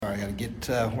got to get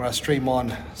where I stream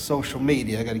on social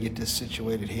media. I got to get this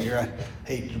situated here. I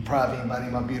hate to deprive anybody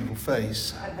of my beautiful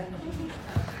face.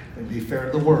 It'd be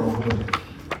fair to the world, wouldn't it?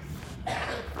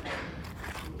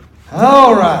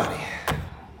 All righty.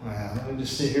 Well, let me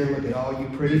just sit here and look at all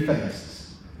you pretty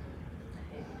faces.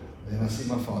 Then I see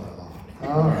my father-in-law.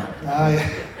 All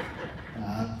right.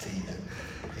 I'm teasing.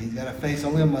 He's got a face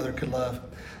only a mother could love.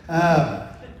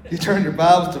 You turn your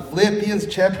Bibles to Philippians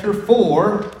chapter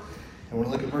 4, and we're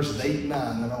going to look at verses 8 and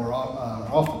 9. I know our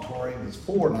offertory was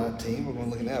 4:19. We're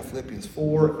going to look at Philippians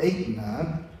 4, 8 and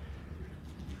 9.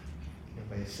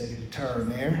 Everybody steady to turn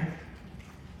there.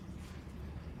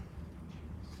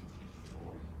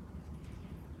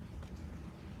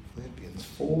 Philippians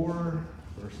 4,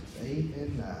 verses 8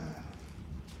 and 9.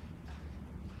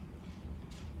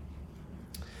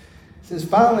 It says,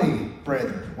 finally,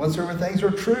 brethren, whatsoever things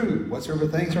are true, whatsoever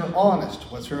things are honest,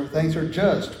 whatsoever things are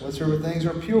just, whatsoever things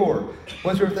are pure,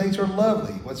 whatsoever things are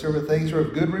lovely, whatsoever things are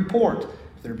of good report,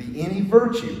 if there be any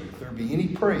virtue, if there be any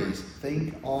praise,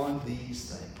 think on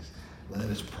these things. Let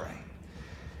us pray.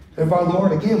 So, our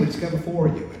Lord, again, we just come before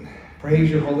you and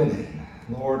praise your holy name.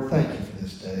 Lord, thank you for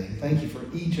this day. Thank you for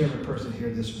each and every person here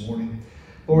this morning.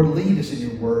 Lord, lead us in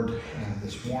your word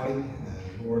this morning.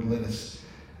 Lord, let us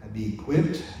be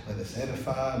equipped, let us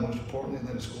edify, and most importantly,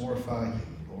 let us glorify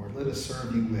you. Lord, let us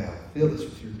serve you well. Fill us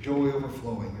with your joy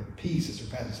overflowing, your peace that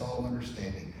surpasses all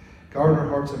understanding. Guard our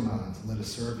hearts and minds, and let us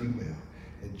serve you well.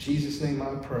 In Jesus' name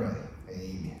I pray.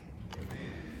 Amen.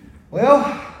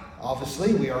 Well,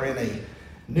 obviously, we are in a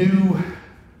new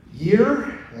year,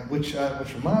 which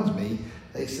reminds me,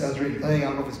 I was reading a thing, I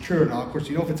don't know if it's true or not. Of course,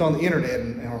 if it's on the internet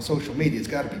and on social media, it's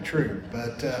got to be true.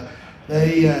 But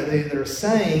they're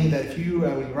saying that if you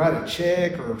when you write a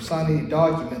check or sign any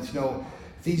documents,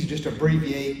 it's easy just to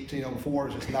abbreviate. Before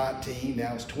it was just 19,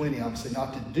 now it's 20. Obviously,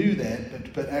 not to do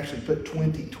that, but actually put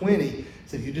 2020.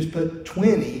 So if you just put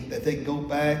 20, that they can go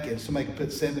back and somebody can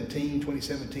put 2017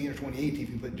 or 2018 if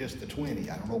you put just the 20.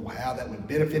 I don't know how that would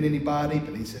benefit anybody,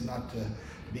 but he said not to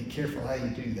be careful how you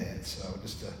do that. So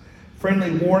just a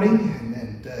friendly warning,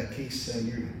 and in case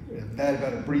you're bad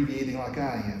about abbreviating like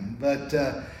I am, but.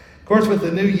 Of course, with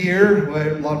the new year,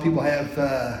 a lot of people have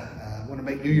want to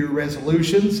make New Year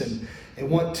resolutions and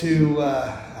want to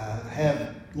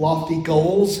have lofty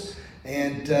goals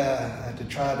and to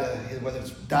try to, whether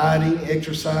it's dieting,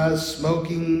 exercise,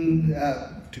 smoking,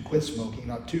 to quit smoking,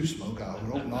 not to smoke, I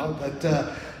would hope not, but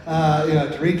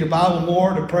to read your Bible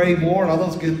more, to pray more, and all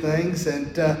those good things.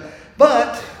 And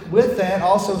but with that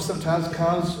also sometimes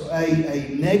comes a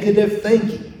negative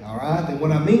thinking. All right, and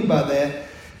what I mean by that.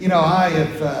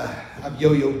 I've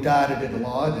yo-yo dieted it a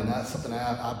lot, and that's something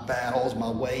I battle is my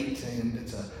weight, and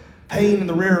it's a pain in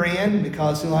the rear end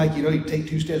because, you take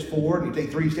 2 steps forward and you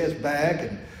take 3 steps back,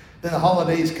 and then the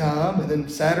holidays come, and then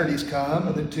Saturdays come,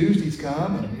 and then Tuesdays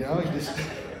come, and, you just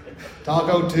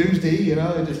Taco Tuesday, you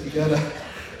gotta,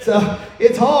 so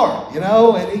it's hard,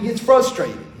 and it gets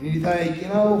frustrating. And you think,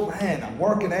 man, I'm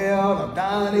working out, I'm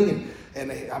dieting, and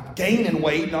I'm gaining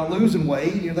weight, not losing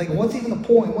weight. And you're thinking, what's even the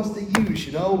point? What's the use?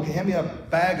 Hand me a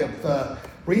bag of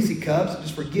Reese cups and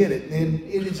just forget it. And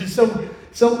it's just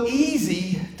so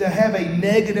easy to have a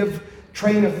negative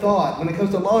train of thought when it comes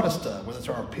to a lot of stuff, whether it's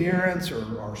our appearance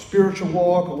or our spiritual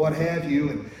walk or what have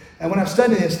you. And when I'm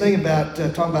studying this thing about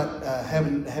talking about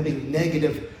having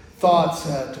negative thoughts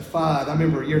to fight, I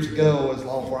remember years ago, it was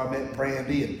long before I met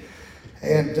Brandy,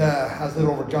 and I was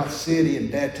living over in Johnson City,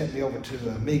 and Dad took me over to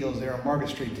Amigos there on Market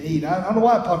Street to eat. I don't know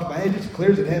why it popped in my head, just as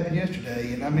clear as it happened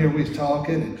yesterday. And I remember we was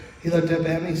talking, and he looked up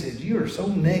at me and said, "You are so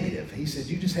negative." He said,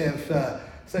 "You just have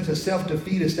such a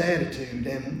self-defeatist attitude."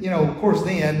 And, of course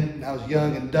then, I was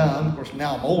young and dumb. Of course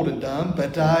now I'm old and dumb.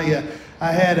 But I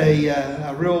had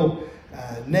a real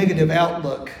negative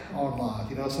outlook on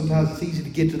life. Sometimes it's easy to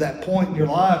get to that point in your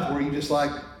life where you just like,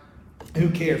 who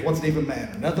cares? What's it even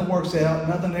matter? Nothing works out.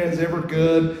 Nothing is ever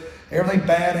good. Everything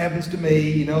bad happens to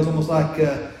me. It's almost like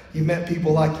you met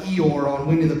people like Eeyore on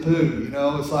Winnie the Pooh.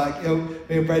 It's like,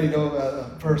 me and Brady a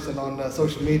person on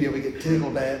social media we get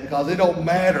tickled at because it don't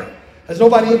matter. There's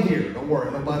nobody in here. Don't worry,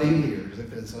 nobody in here.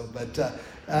 So, but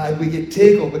we get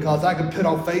tickled because I can put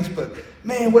on Facebook,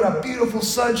 man, what a beautiful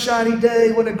sunshiny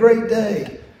day. What a great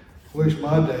day. Wish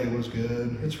my day was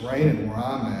good. It's raining where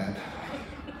I'm at.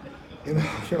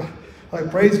 Like,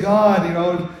 praise God,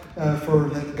 for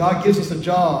that God gives us a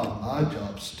job. My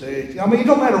job stinks. It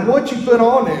don't matter what you put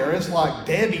on there. It's like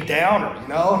Debbie Downer,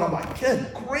 And I'm like, good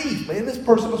grief, man, this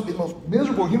person must be the most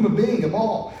miserable human being of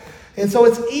all. And so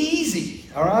it's easy,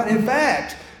 all right? In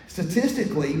fact,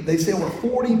 statistically, they say over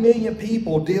 40 million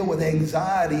people deal with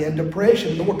anxiety and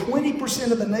depression. Over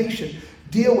 20% of the nation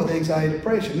deal with anxiety and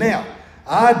depression. Now,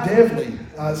 I definitely,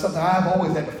 something I've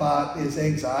always had to fight is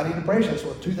anxiety and depression.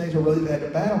 So two things I really had to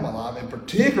battle in my life, and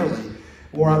particularly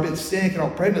where I've been sick and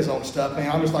on prednisone and stuff,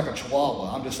 man, I'm just like a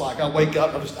chihuahua. I'm just like, I wake up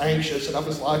and I'm just anxious, and I'm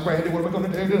just like, Randy, what am I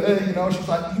going to do today? You know, she's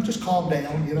like, you just calm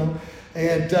down, you know.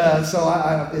 And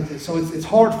so it's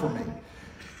hard for me.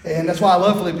 And that's why I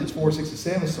love Philippians 4, 6, and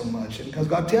 7 so much, and because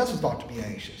God tells us not to be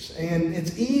anxious. And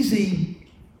it's easy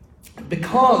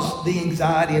because the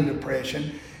anxiety and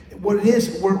depression, what it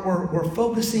is, we're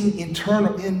focusing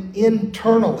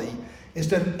internally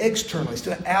instead of externally,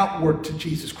 instead of outward to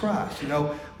Jesus Christ. You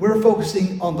know, we're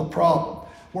focusing on the problem.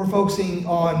 We're focusing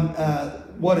on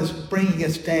what is bringing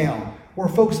us down. We're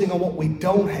focusing on what we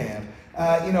don't have.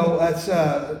 That's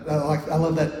like I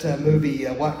love that movie,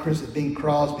 White Christmas, Bing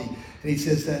Crosby. And he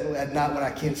says that at night when I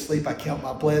can't sleep, I count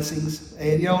my blessings.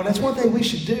 And, you know, and that's one thing we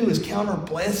should do is count our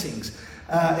blessings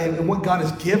and what God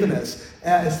has given us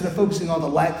instead of focusing on the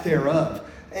lack thereof.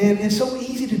 And it's so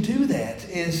easy to do that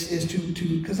is to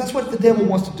because that's what the devil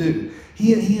wants to do.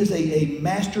 He is a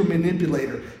master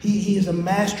manipulator. He is a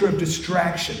master of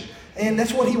distraction. And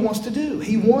that's what he wants to do.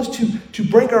 He wants to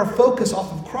bring our focus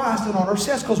off of Christ and on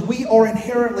ourselves because we are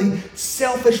inherently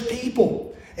selfish people.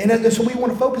 And so we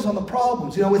want to focus on the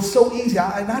problems. You know, it's so easy.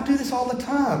 I do this all the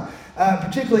time,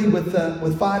 particularly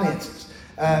with finances.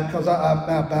 Because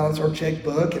I balance our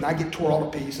checkbook and I get tore all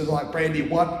to pieces. Like, Brandy,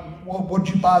 what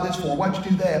did you buy this for? Why'd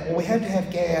you do that? Well, we have to have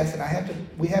gas and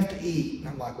we have to eat. And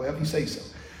I'm like, well, if you say so.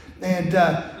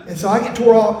 And so I get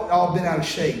tore all bent out of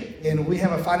shape. And we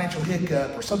have a financial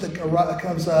hiccup or something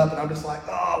comes up and I'm just like,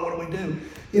 oh, what do we do?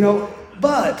 You know,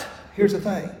 but here's the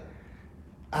thing.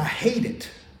 I hate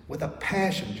it with a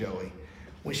passion, Joey,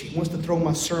 when she wants to throw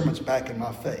my sermons back in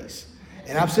my face.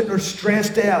 And I'm sitting there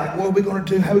stressed out, like, what are we going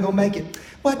to do? How are we going to make it?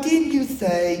 Well, didn't you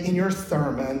say in your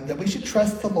sermon that we should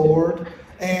trust the Lord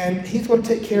and he's going to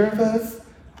take care of us?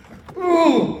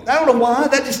 Ooh, I don't know why.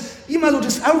 You might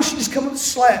as well I wish she'd just come and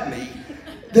slap me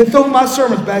than throw my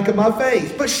sermons back in my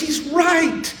face. But she's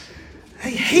right. I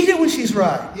hate it when she's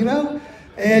right, you know?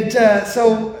 And I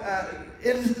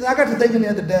got to thinking the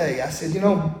other day, I said, you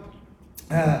know,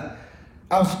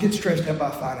 I was getting stressed out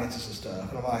by finances and stuff.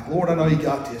 And I'm like, Lord, I know you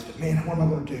got this, but man, what am I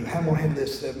going to do? How am I going to handle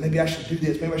this? Maybe I should do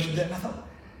this. Maybe I should do that. And I thought,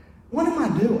 what am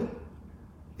I doing?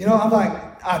 You know, I'm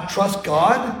like, I trust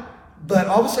God, but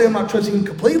obviously I'm not trusting him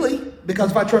completely,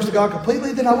 because if I trusted God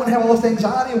completely, then I wouldn't have all this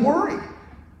anxiety and worry.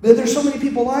 But there's so many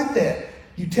people like that.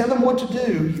 You tell them what to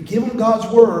do, you give them God's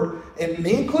word, and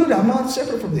me included, I'm not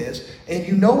separate from this, and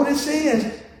you know what it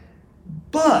says,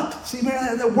 but, see,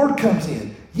 man, that word comes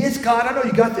in. Yes, God, I know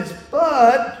you got this,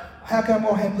 but how come I'm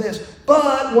going to have this?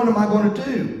 But what am I going to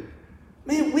do?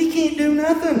 Man, we can't do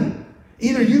nothing.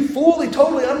 Either you fully,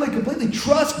 totally, utterly, completely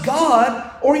trust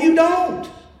God, or you don't.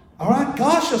 All right?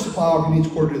 God shall supply all your needs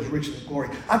according to his riches and glory.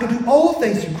 I can do all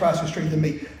things through Christ who strengthens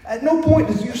me. At no point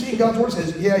does you see God's word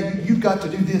says, yeah, you've got to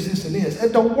do this, this, and this.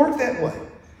 It don't work that way.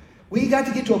 We got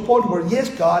to get to a point where, yes,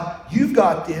 God, you've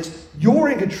got this. You're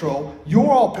in control.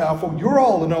 You're all powerful. You're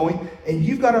all knowing. And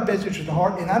you've got our best interest at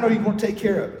heart. And I know you're going to take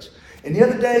care of us. And the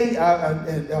other day, I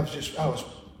was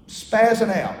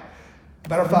spazzing out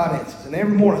about our finances. And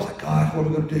every morning, I was like, God, what are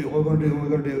we going to do? What are we going to do? What are we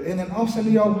going to do? And then all of a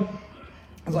sudden, you know,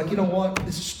 I was like, you know what?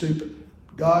 This is stupid.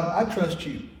 God, I trust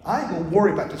you. I ain't going to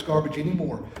worry about this garbage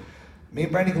anymore. Me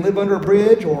and Brandy can live under a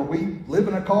bridge, or we live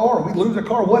in a car, or we lose a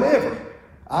car, whatever.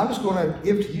 I'm just going to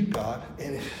give it to you, God.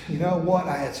 And you know what?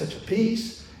 I had such a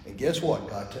peace. And guess what?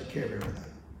 God took care of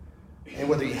everything. And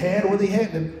whether he had or whether he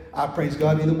hadn't, I praise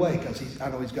God either way, because I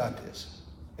know he's got this.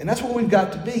 And that's what we've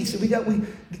got to be. So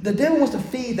the devil wants to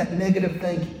feed that negative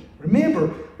thinking.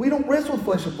 Remember, we don't wrestle with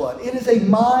flesh and blood. It is a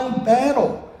mind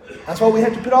battle. That's why we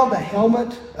have to put on the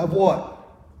helmet of what?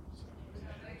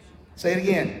 Say it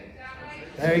again.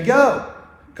 There you go.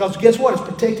 Because guess what? It's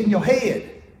protecting your head.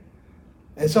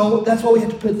 And so that's why we have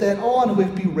to put that on, and we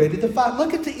have to be ready to fight.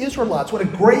 Look at the Israelites. What a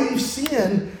grave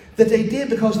sin that they did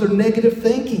because of their negative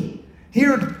thinking.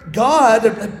 Here, God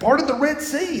parted the Red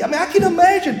Sea. I mean, I can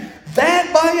imagine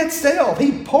that by itself.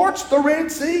 He parts the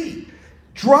Red Sea.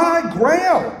 Dry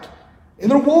ground. And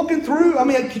they're walking through. I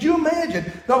mean, could you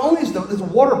imagine? Not only is the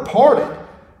water parted,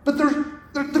 but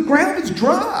the ground is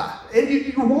dry. And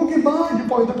you're walking by, and you're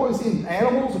probably seeing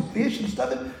animals and fish and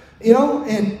stuff. You know,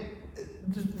 and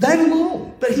that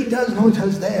alone. But he doesn't only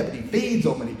does that, but he feeds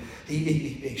them, and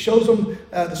he shows them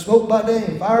the smoke by day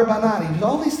and fire by night. He does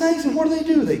all these things, and what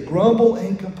do? They grumble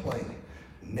and complain.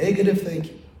 Negative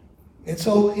thinking. And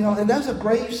so, you know, and that's a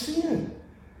grave sin.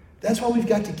 That's why we've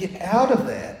got to get out of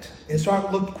that and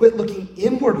quit looking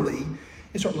inwardly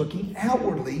and start looking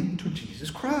outwardly to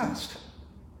Jesus Christ.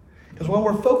 Because while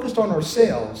we're focused on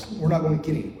ourselves, we're not going to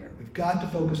get anywhere. We've got to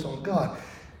focus on God.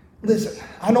 Listen,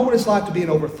 I know what it's like to be an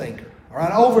overthinker. All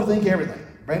right, I overthink everything.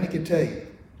 Brandon can tell you.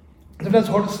 Sometimes it's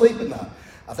hard to sleep at night.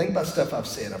 I think about stuff I've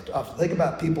said. I think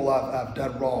about people I've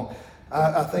done wrong.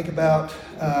 I think about,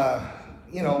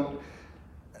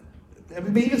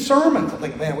 even sermons. I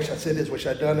think, man, I wish I'd said this, wish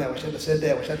I'd done that, wish I'd have said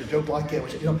that, wish I'd have joked like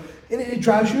that, and it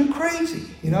drives you crazy,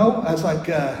 I was like,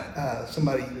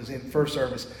 somebody who was in first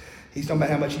service, he's talking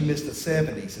about how much he missed the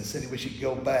 70s and said he wished he could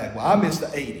go back. Well, I miss the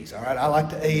 80s, all right? I like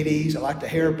the 80s, I like the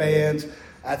hair bands.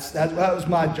 That was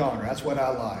my genre, that's what I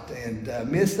liked,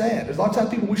 and miss that. There's a lot of times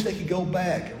people wish they could go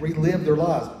back and relive their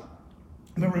lives.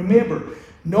 But remember,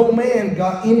 no man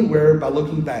got anywhere by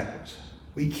looking backwards.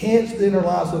 We can't spend our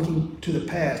lives looking to the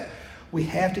past. We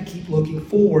have to keep looking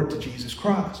forward to Jesus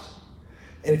Christ.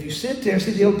 And if you sit there and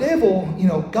see the old devil,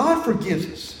 God forgives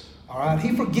us. All right?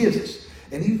 He forgives us.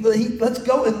 And he lets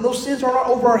go. And those sins are not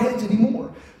over our heads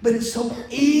anymore. But it's so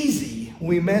easy when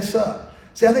we mess up.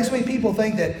 See, I think so many people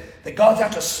think that God's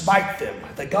out to smite them.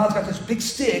 That God's got this big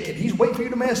stick and he's waiting for you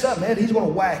to mess up, man. He's going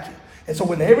to whack you. And so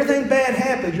when everything bad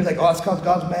happens, you think, oh, it's because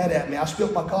God's mad at me. I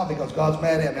spilled my coffee because God's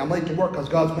mad at me. I'm late to work because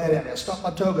God's mad at me. I stumped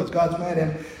my toe because God's mad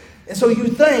at me. And so you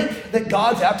think that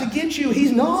God's out to get you.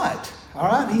 He's not. All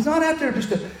right? He's not out there just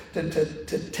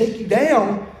to take you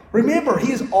down. Remember,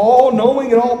 he is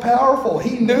all-knowing and all-powerful.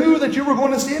 He knew that you were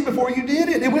going to sin before you did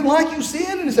it. It went like you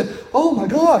sinned, and he said, oh my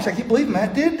gosh, I can't believe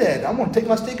Matt did that. I'm going to take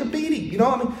my stick of beating. You know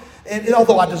what I mean? And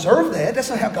although I deserve that, that's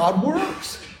not how God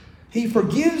works. He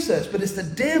forgives us, but it's the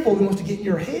devil who wants to get in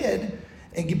your head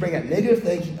and bring out negative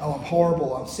thinking. Oh, I'm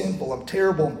horrible, I'm sinful, I'm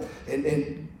terrible,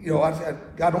 and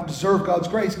I don't deserve God's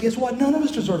grace. Guess what? None of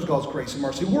us deserves God's grace and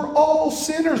mercy. We're all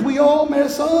sinners. We all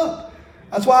mess up.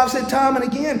 That's why I've said time and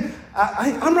again,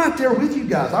 I'm right there with you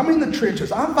guys. I'm in the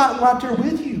trenches. I'm fighting right there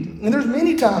with you. And there's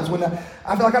many times when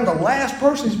I feel like I'm the last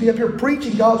person to be up here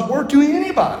preaching God's word to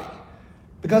anybody.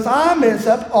 Because I mess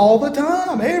up all the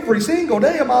time. Every single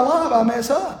day of my life, I mess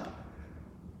up.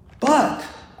 But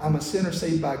I'm a sinner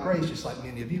saved by grace, just like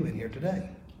many of you in here today.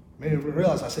 Many of you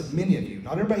realize I said many of you.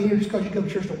 Not everybody here, just because you come to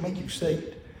church, don't make you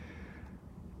saved.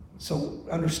 So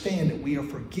understand that we are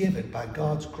forgiven by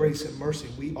God's grace and mercy.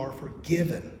 We are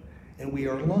forgiven and we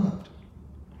are loved.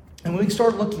 And when we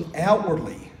start looking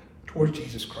outwardly towards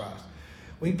Jesus Christ,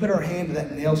 we put our hand to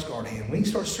that nail-scarred hand. We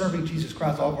start serving Jesus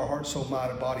Christ all of our heart, soul,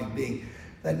 mind, and body and being.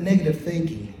 That negative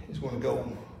thinking is going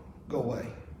to go away.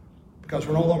 Because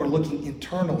we're no longer looking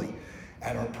internally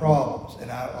at our problems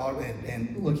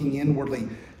and looking inwardly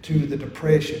to the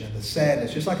depression and the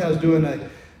sadness. Just like I was doing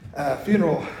a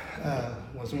funeral,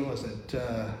 when was it?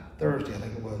 Thursday, I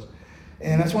think it was.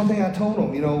 And that's one thing I told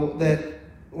them, that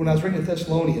when I was reading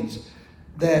Thessalonians,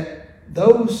 that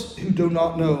those who do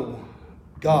not know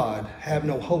God have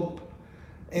no hope.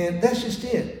 And that's just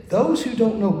it. Those who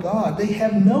don't know God, they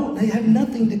have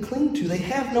nothing to cling to. They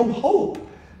have no hope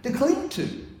to cling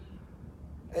to.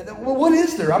 Well, what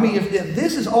is there? I mean, if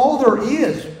this is all there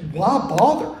is, why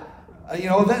bother?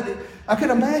 That I can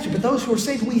imagine. But those who are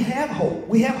saved, we have hope.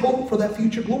 We have hope for that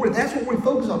future glory. That's what we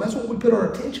focus on. That's what we put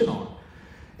our attention on.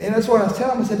 And that's what I was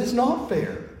telling them. I said, it's not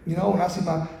fair. When I see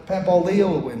my Papa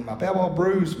Leo and my Papa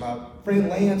Bruce, my friend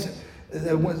Lance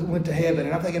went to heaven.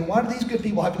 And I'm thinking, why do these good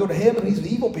people have to go to heaven? These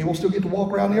evil people still get to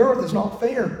walk around the earth. It's not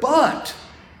fair. But,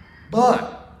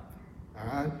 all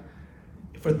right,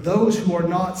 for those who are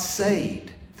not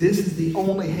saved, this is the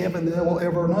only heaven that they will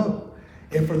ever know.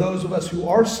 And for those of us who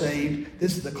are saved,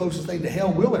 this is the closest thing to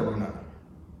hell we'll ever know.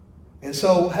 And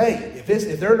so, hey,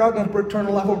 if they're not going to return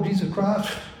their life over to Jesus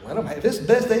Christ, let them have it. If it's the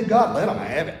best they've got, let them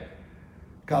have it.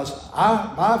 Because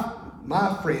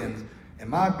my friends and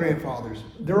my grandfathers,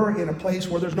 they're in a place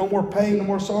where there's no more pain, no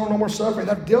more sorrow, no more suffering.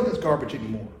 They don't deal with this garbage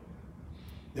anymore.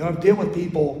 They don't deal with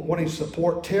people wanting to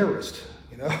support terrorists.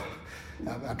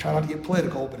 I try not to get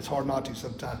political, but it's hard not to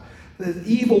sometimes. The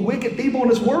evil, wicked people in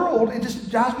this world, it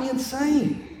just drives me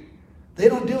insane. They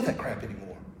don't deal with that crap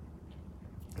anymore.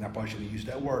 And I probably should have used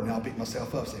that word, and I'll beat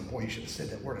myself up saying, boy, you should have said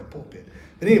that word in the pulpit.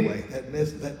 But anyway,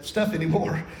 that stuff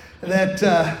anymore, they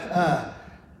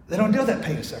don't deal with that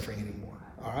pain and suffering anymore.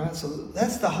 All right, so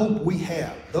that's the hope we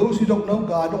have. Those who don't know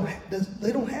God,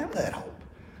 they don't have that hope.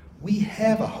 We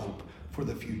have a hope for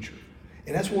the future.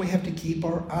 And that's why we have to keep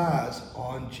our eyes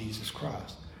on Jesus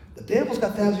Christ. The devil's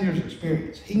got thousands of years of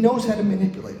experience. He knows how to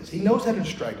manipulate us. He knows how to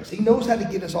distract us. He knows how to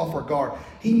get us off our guard.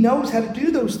 He knows how to do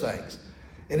those things.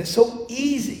 And it's so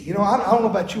easy. I don't know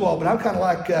about you all, but I'm kind of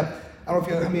like, I don't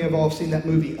know how many of you all have seen that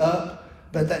movie Up,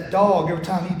 but that dog, every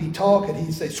time he'd be talking,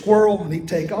 he'd say squirrel, and he'd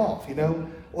take off,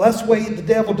 Well, that's the way the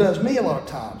devil does me a lot of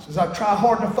times. Is I try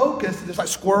hard to focus, and it's like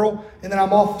squirrel, and then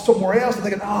I'm off somewhere else and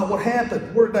thinking, what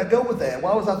happened? Where did I go with that?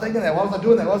 Why was I thinking that? Why was I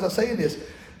doing that? Why was I saying this?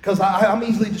 because I'm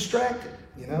easily distracted,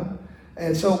 you know.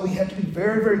 And so we have to be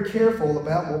very, very careful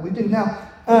about what we do.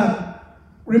 Now,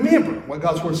 remember what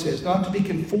God's Word says, not to be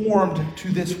conformed to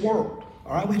this world.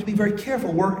 All right, we have to be very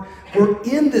careful. We're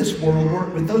in this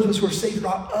world, but those of us who are saved are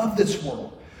not of this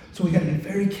world. So we got to be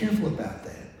very careful about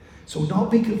that. So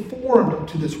don't be conformed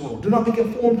to this world. Do not be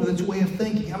conformed to this way of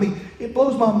thinking. I mean, it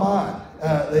blows my mind.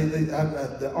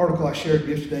 The article I shared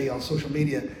yesterday on social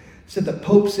media said the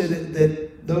Pope said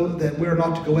that we're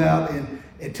not to go out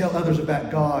and tell others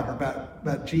about God or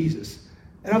about Jesus.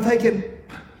 And I'm thinking,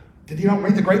 did he not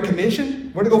read the Great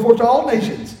Commission? We're to go forth to all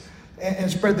nations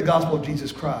and spread the gospel of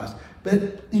Jesus Christ.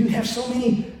 But you have so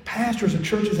many pastors and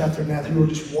churches out there now who are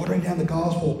just watering down the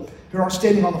gospel, who aren't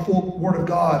standing on the full Word of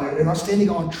God, and not standing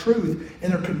on truth,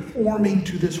 and they're conforming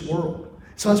to this world.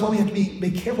 So that's why we have to be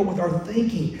careful with our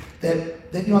thinking.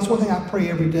 That that's one thing I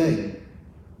pray every day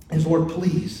is, Lord,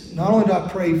 please, not only do I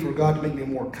pray for God to make me a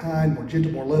more kind, more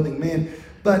gentle, more loving man,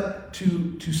 but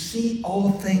to see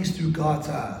all things through God's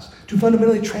eyes, to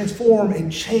fundamentally transform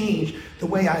and change the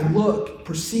way I look,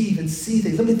 perceive, and see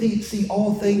things. Let me see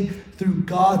all things through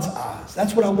God's eyes.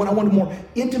 That's what I want. I want a more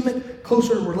intimate,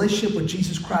 closer relationship with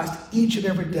Jesus Christ each and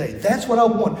every day. That's what I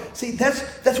want. See,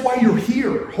 that's why you're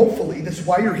here. Hopefully, that's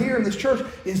why you're here in this church,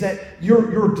 is that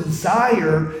your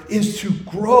desire is to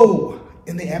grow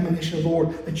in the admonition of the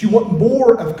Lord, that you want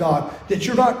more of God, that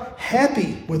you're not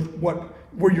happy with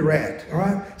where you're at, all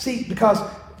right? See, because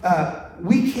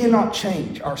we cannot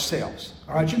change ourselves,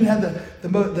 all right? You can have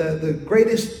the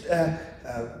greatest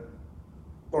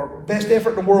or best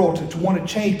effort in the world to want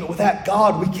to change, but without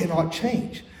God, we cannot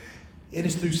change. It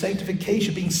is through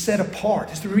sanctification, being set apart.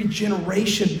 It's through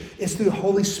regeneration. It's through the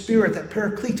Holy Spirit, that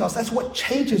Parakletos. That's what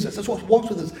changes us. That's what walks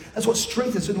with us. That's what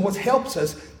strengthens us, and what helps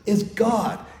us is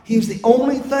God. He is the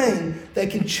only thing that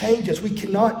can change us. We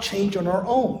cannot change on our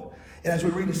own. And as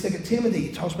we read in 2 Timothy,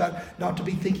 it talks about not to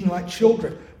be thinking like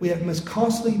children. We must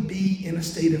constantly be in a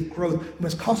state of growth. We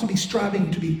must constantly be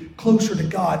striving to be closer to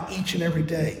God each and every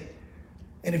day.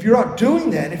 And if you're not doing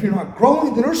that, if you're not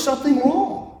growing, then there's something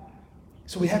wrong.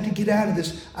 So we have to get out of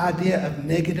this idea of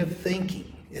negative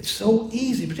thinking. It's so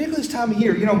easy, particularly this time of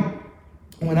year. You know,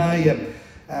 when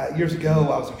years ago,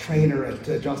 I was a trainer at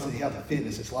Johnson City Health and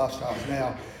Fitness. It's Lifestyles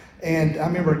now. And I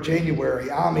remember in January,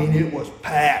 it was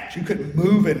packed. You couldn't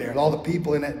move in there. All the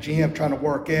people in that gym trying to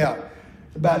work out.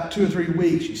 About 2 or 3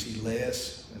 weeks, you see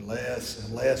less and less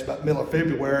and less. About the middle of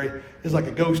February, it's like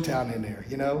a ghost town in there,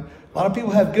 you know. A lot of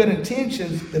people have good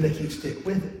intentions, but they can't stick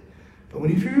with it. But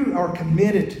if you are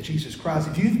committed to Jesus Christ,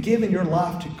 if you've given your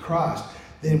life to Christ,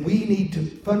 then we need to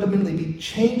fundamentally be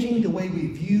changing the way we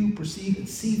view, perceive, and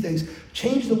see things.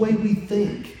 Change the way we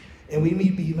think. And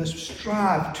we must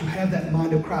strive to have that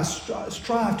mind of Christ,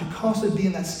 strive to constantly be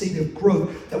in that state of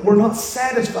growth, that we're not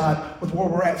satisfied with where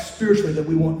we're at spiritually, that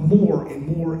we want more and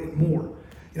more and more.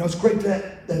 You know, it's great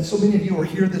that so many of you are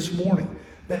here this morning.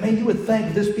 But man, you would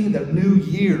think, this being the new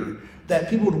year, that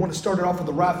people would want to start it off with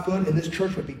the right foot, and this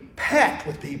church would be packed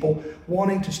with people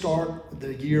wanting to start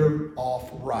the year off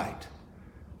right.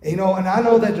 And, and I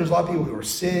know that there's a lot of people who are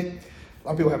sick. A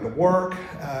lot of people have to work,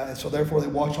 and so therefore they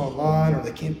watch online or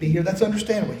they can't be here. That's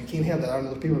understandable. You can't have that. I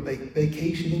know people are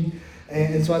vacationing,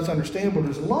 and so that's understandable.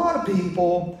 There's a lot of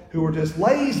people who are just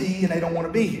lazy and they don't want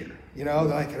to be here. You know,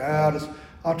 they're like,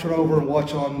 I'll turn over and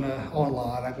watch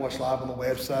online. I can watch live on the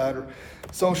website or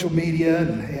social media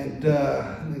and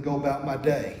then go about my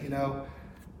day, you know.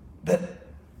 But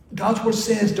God's Word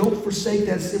says, don't forsake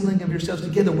that assembling of yourselves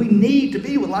together. We need to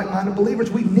be with like-minded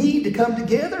believers. We need to come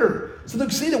together so they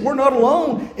can see that we're not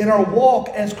alone in our walk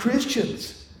as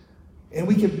Christians. And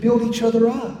we can build each other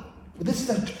up. But this is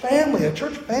a family, a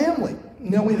church family.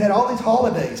 You know, we've had all these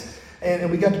holidays, and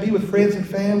we got to be with friends and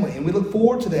family, and we look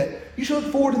forward to that. You should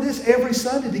look forward to this every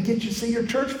Sunday to get you to see your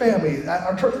church family.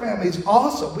 Our church family is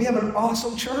awesome. We have an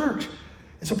awesome church.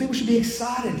 And so people should be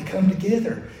excited to come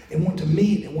together and want to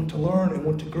meet and want to learn and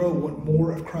want to grow, want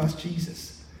more of Christ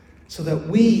Jesus, so that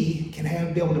we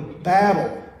can be able to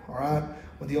battle, all right,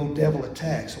 when the old devil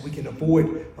attacks, so we can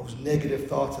avoid those negative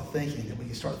thoughts of thinking, that we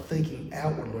can start thinking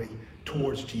outwardly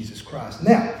towards Jesus Christ.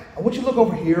 Now, I want you to look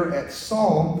over here at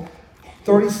Psalm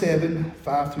 37,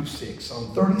 5 through 6.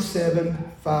 Psalm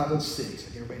 37, 5 and 6.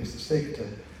 I give everybody just a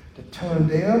second to turn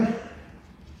down.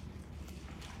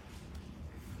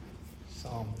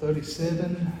 Psalm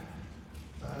 37,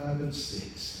 5 and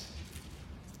 6.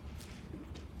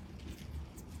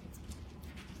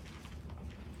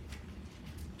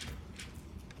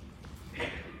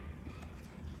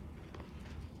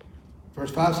 Verse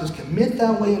 5 says, commit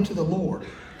thy way unto the Lord.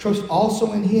 Trust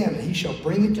also in him, and he shall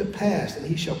bring it to pass, and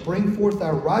he shall bring forth thy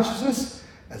righteousness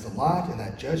as the light, and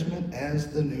thy judgment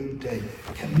as the noonday.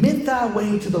 Commit thy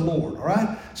way to the Lord, all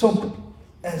right? So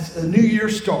as the new year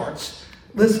starts,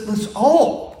 let's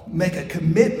all make a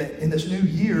commitment in this new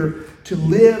year to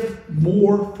live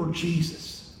more for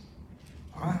Jesus,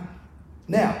 all right?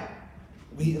 Now,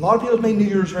 a lot of people have made New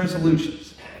Year's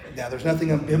resolutions. Now, there's nothing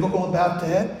unbiblical about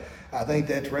that. I think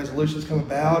that resolutions come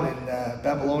about in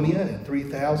Babylonia in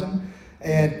 3000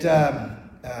 and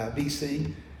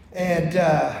BC. And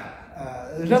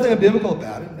there's nothing unbiblical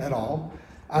about it at all.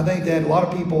 I think that a lot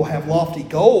of people have lofty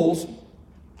goals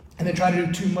and they try to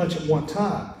do too much at one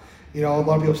time. You know, a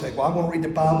lot of people say, well, I want to read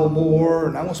the Bible more,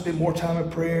 and I want to spend more time in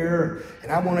prayer,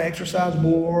 and I want to exercise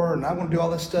more, and I want to do all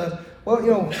this stuff. Well,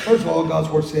 you know, first of all, God's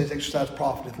Word says exercise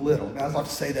profiteth little. Now, I'd like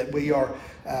to say that we are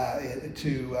I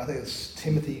think it's 1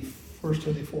 Timothy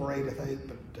 4:8, I think,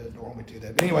 but don't want me to do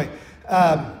that. But anyway,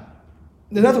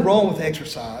 there's nothing wrong with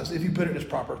exercise if you put it in its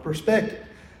proper perspective.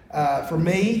 For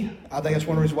me, I think that's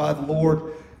one of the reasons why the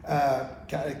Lord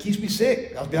keeps me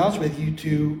sick. I'll be honest with you,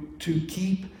 to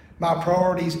keep my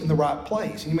priorities in the right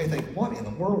place. And you may think, what in the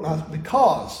world?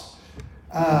 Because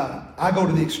I go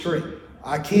to the extreme.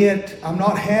 I'm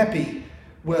not happy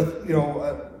with,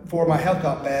 before my health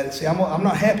got bad. See, I'm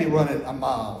not happy running a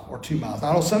mile or 2 miles.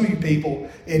 Now, I know some of you people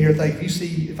in here think,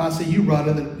 if I see you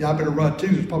running, then I better run too.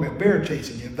 There's probably a bear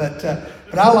chasing you. But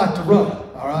I like to run,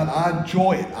 all right? I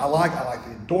enjoy it. I like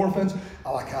the endorphins. I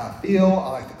like how I feel. I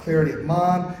like the clarity of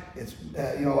mind. It's,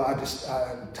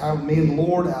 time with me and the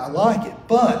Lord, I like it.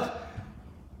 But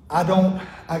I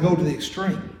go to the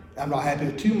extreme. I'm not happy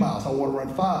with 2 miles. I want to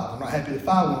run 5. I'm not happy with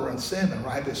 5. I want to run 7. I'm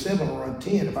not happy with 7. I want to run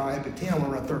 10. If I'm not happy with 10, I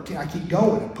want to run 13. I keep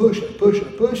going and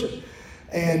pushing.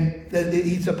 And it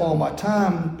eats up all my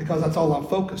time because that's all I'm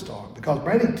focused on. Because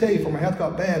Brandon can tell you, before my health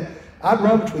got bad, I'd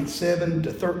run between 7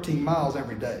 to 13 miles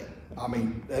every day. I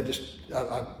mean, that's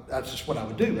just what I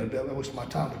would do. I wasted my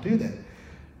time to do that.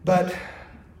 But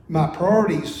my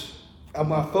priorities,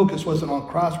 my focus wasn't on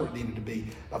Christ where it needed to be.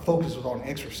 My focus was on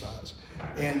exercise.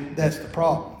 And that's the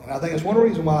problem. And I think it's one of the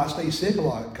reasons why I stay sick a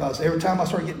lot, because every time I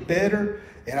start getting better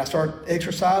and I start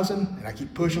exercising and I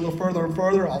keep pushing a little further and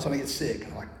further, all of a sudden I get sick.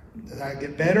 I'm like, as I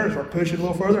get better, I start pushing a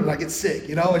little further and I get sick.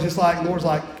 It's just like, the Lord's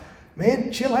like,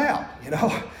 man, chill out,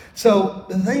 So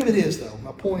the thing of it is, though,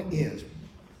 my point is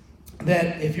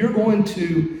that if you're going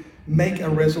to make a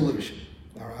resolution,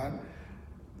 all right,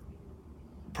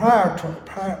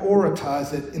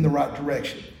 prioritize it in the right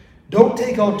direction. Don't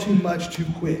take on too much too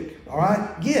quick. All right?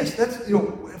 Yes, that's,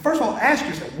 first of all, ask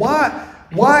yourself,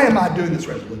 why am I doing this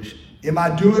resolution? Am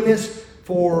I doing this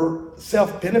for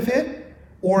self-benefit,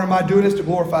 or am I doing this to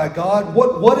glorify God?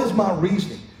 What is my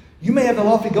reasoning? You may have the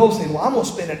lofty goal saying, well, I'm going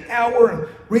to spend an hour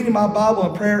reading my Bible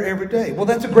and prayer every day. Well,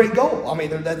 that's a great goal. I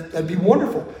mean, that'd be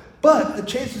wonderful. But the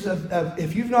chances of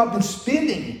if you've not been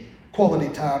spending quality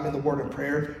time in the Word and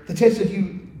prayer, the chances of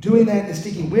you doing that and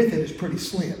sticking with it is pretty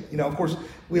slim. Of course,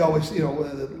 we always, the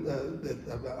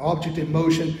object in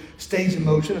motion stays in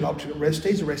motion, and object at rest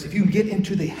stays at rest. If you can get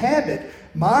into the habit,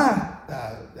 my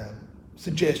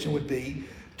suggestion would be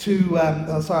to,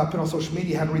 I put on social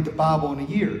media how to read the Bible in a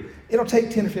year. It'll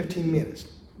take 10 or 15 minutes.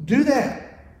 Do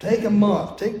that. Take a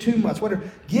month, take 2 months, whatever.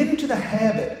 Get into the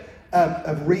habit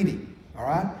of reading, all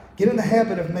right? Get in the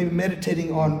habit of maybe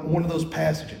meditating on one of those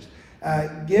passages.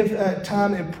 Give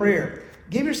time in prayer.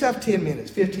 Give yourself 10 minutes,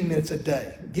 15 minutes a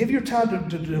day. Give your time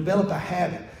to develop a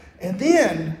habit. And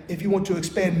then, if you want to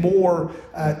expand more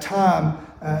time,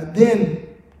 then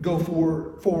go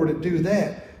forward and do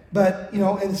that. But,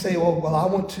 and say, well, I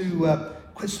want to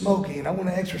quit smoking, and I want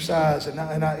to exercise, and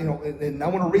I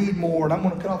want to read more, and I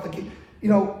want to cut off the key.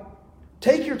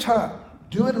 Take your time.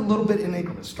 Do it a little bit in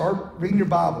increments. Start reading your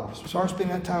Bible. Start spending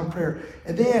that time in prayer.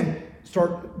 And then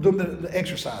start doing the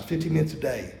exercise, 15 minutes a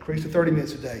day. Increase to 30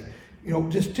 minutes a day.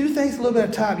 Just do things a little bit at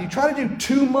a time. You try to do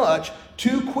too much,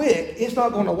 too quick, it's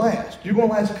not going to last. You're going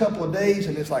to last a couple of days,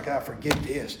 and it's like, forget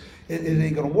this. It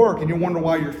ain't going to work, and you wonder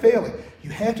why you're failing.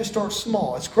 You have to start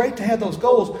small. It's great to have those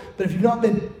goals, but if you've not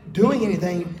been doing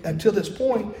anything until this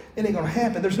point, it ain't going to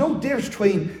happen. There's no difference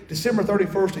between December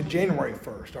 31st and January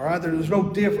 1st, all right? There's no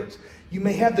difference. You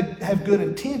may have good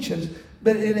intentions,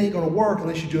 but it ain't going to work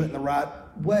unless you do it in the right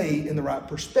way, in the right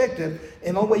perspective.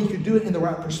 And the only way you can do it in the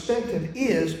right perspective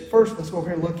is, first, let's go over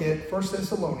here and look at 2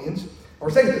 Thessalonians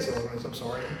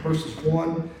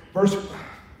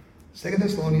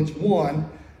 1,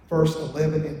 verse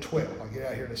 11 and 12. I'll get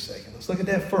out here in a second. Let's look at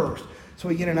that first so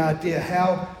we get an idea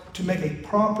how to make a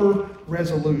proper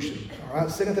resolution. All right,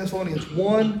 2 Thessalonians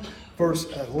 1, verse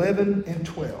 11 and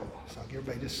 12. So I'll give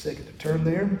everybody just a second to turn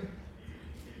there.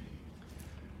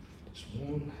 Just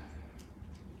one.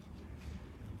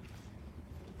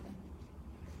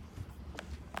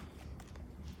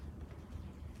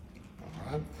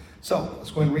 All right? So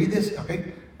let's go and read this.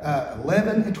 Okay,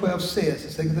 11 and 12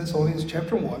 says, 2 Thessalonians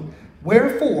chapter 1,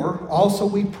 wherefore also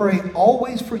we pray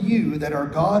always for you that our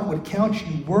God would count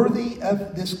you worthy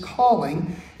of this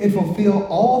calling and fulfill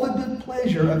all the good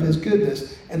pleasure of his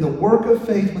goodness and the work of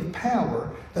faith with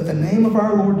power, that the name of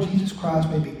our Lord Jesus Christ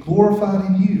may be glorified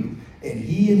in you, and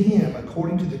ye in him,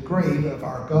 according to the grace of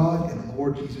our God and the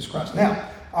Lord Jesus Christ. Now,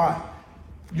 all right,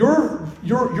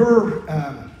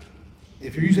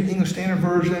 if you're using English Standard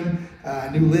Version,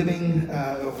 New Living,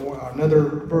 or another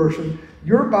version,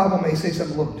 your Bible may say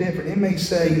something a little different. It may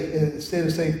say, instead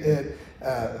of saying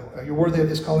that you're worthy of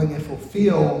this calling and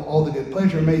fulfill all the good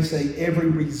pleasure, it may say every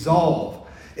resolve.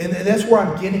 And that's where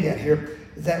I'm getting at here,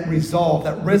 that resolve,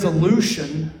 that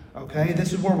resolution. Okay,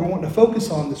 this is where we're wanting to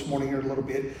focus on this morning here a little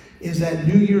bit, is that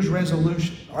New Year's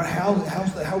resolution. All right,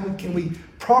 how can we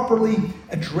properly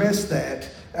address that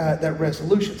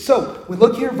resolution? So we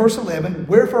look here at verse 11,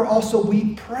 wherefore also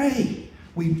we pray.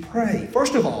 We pray.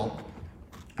 First of all,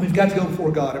 we've got to go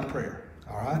before God in prayer.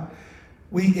 All right,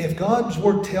 if God's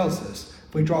word tells us,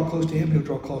 if we draw close to him, he'll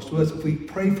draw close to us. If we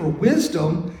pray for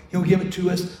wisdom, he'll give it to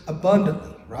us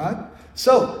abundantly. Right?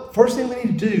 So first thing we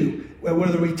need to do,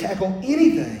 whether we tackle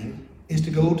anything, is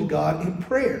to go to God in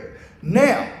prayer.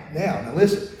 Now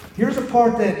listen, here's a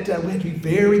part that we have to be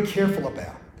very careful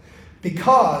about.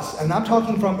 Because, and I'm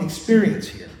talking from experience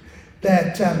here,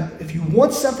 that if you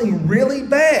want something really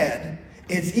bad,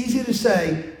 it's easy to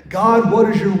say, God, what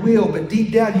is your will? But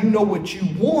deep down, you know what you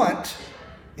want,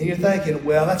 and you're thinking,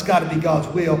 well, that's got to be God's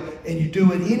will, and you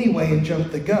do it anyway and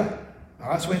jump the gun. All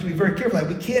right, so we have to be very careful.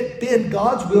 We can't bend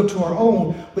God's will to our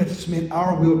own. We have to submit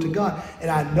our will to God.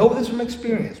 And I know this from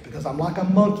experience because I'm like a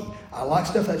monkey. I like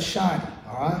stuff that's shiny.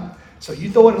 All right? So you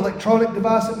throw an electronic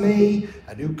device at me,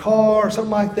 a new car or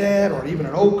something like that, or even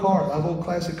an old car. I love old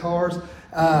classic cars.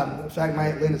 In fact, my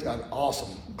Aunt Linda's got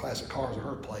awesome classic cars at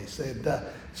her place. And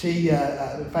she,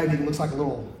 in fact, even looks like a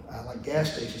little like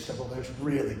gas station stuff over there. It's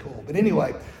really cool. But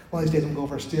anyway, one of these days I'm going to go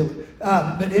over and steal it.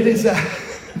 But it is...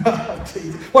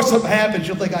 Once something happens,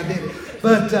 you'll think I did it.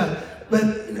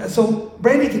 But so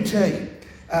Brandy can tell you,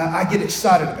 I get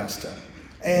excited about stuff.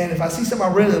 And if I see something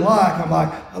I really like, I'm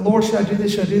like, oh, Lord, should I do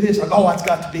this? Should I do this? Like, oh, that's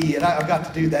got to be it. I've got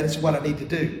to do that. It's what I need to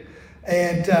do.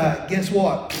 And guess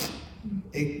what?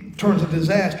 It turns a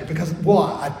disaster because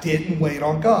why? I didn't wait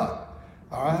on God.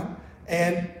 All right?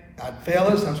 And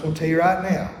fellas, I'm just going to tell you right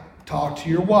now, talk to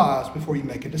your wives before you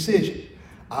make a decision.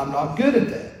 I'm not good at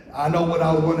that. I know what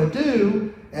I want to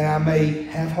do, and I may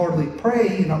half-heartedly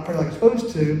pray and not pray like I'm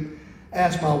supposed to.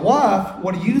 Ask my wife,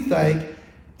 what do you think?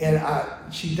 And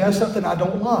she does something I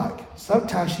don't like.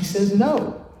 Sometimes she says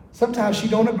no. Sometimes she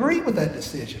don't agree with that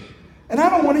decision. And I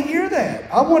don't want to hear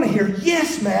that. I want to hear,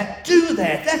 yes, Matt, do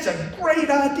that. That's a great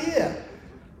idea.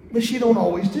 But she don't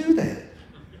always do that.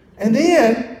 And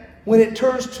then, when it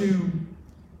turns to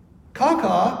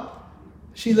caca,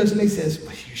 she looks at me and says,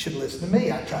 well, you should listen to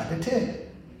me. I tried to tell you.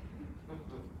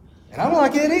 And I don't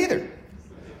like it either.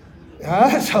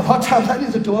 So a lot of times that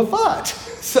leads into a fight.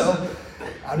 So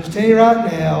I'm just telling you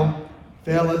right now,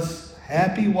 fellas,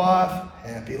 happy wife,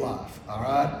 happy life. All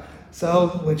right?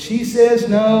 So when she says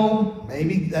no,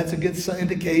 maybe that's a good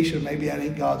indication. Maybe that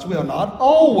ain't God's will. Not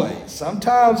always.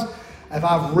 Sometimes if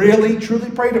I've really, truly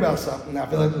prayed about something, I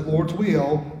feel like it's the Lord's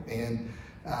will, and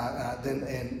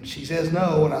then she says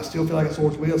no, and I still feel like it's the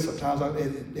Lord's will. Sometimes,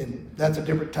 and that's a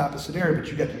different type of scenario, but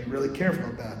you got to be really careful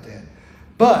about that.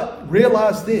 But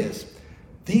realize this.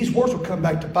 These words will come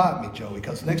back to bite me, Joey,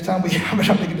 because next time we have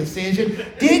to make a decision,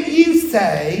 did you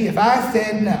say if I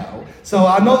said no? So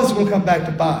I know this is going to come back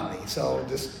to bite me. So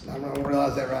just, I'm going to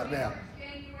realize that right now.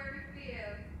 January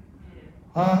 5th.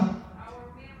 Huh? I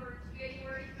remember it's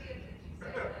January 5th that you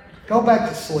said that. Go back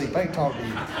to sleep. I ain't talking to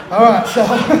you. All right,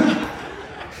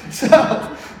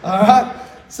 all right.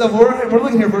 So we're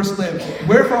looking here at verse 11.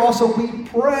 Wherefore also we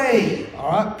pray.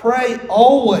 All right, pray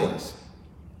always.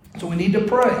 So we need to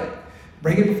pray.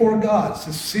 Bring it before God.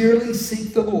 Sincerely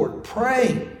seek the Lord.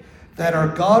 Pray that our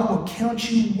God will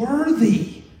count you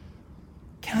worthy.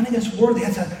 Counting us worthy.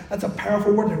 That's a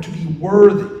powerful word there, to be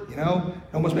worthy. You know,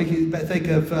 it almost makes you think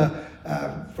of,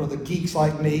 for the geeks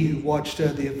like me who watched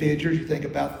the Avengers, you think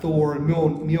about Thor and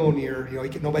Mjolnir. You know,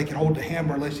 nobody can hold the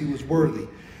hammer unless he was worthy.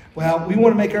 Well, we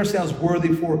want to make ourselves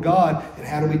worthy for God. And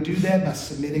how do we do that? By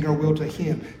submitting our will to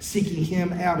Him, seeking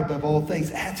Him out above all things.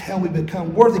 That's how we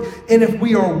become worthy. And if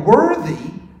we are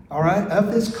worthy, all right,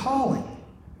 of this calling,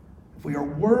 if we are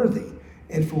worthy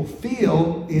and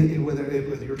fulfill,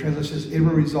 whether your translation is in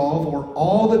resolve or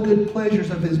all the good pleasures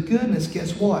of His goodness,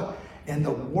 guess what? And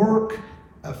the work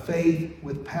of faith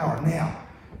with power. Now,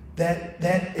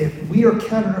 that if we are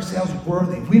counting ourselves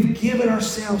worthy, if we've given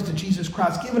ourselves to Jesus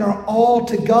Christ, given our all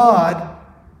to God,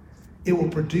 it will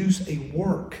produce a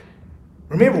work.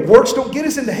 Remember, works don't get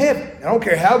us into heaven. I don't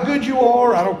care how good you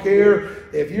are. I don't care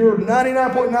if you're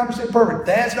 99.9% perfect.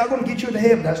 That's not going to get you into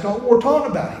heaven. That's not what we're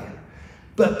talking about here.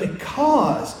 But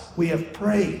because we have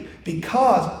prayed,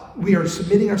 because we are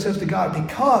submitting ourselves to God,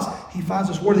 because He finds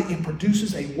us worthy, it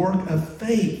produces a work of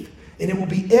faith. And it will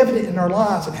be evident in our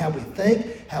lives in how we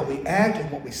think, how we act, and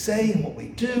what we say, and what we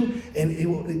do. And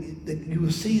you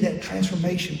will see that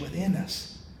transformation within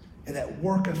us. And that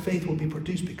work of faith will be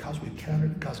produced because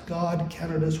God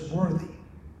counted us worthy.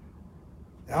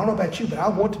 And I don't know about you, but I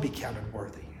want to be counted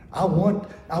worthy. I want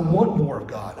more of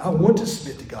God. I want to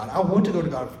submit to God. I want to go to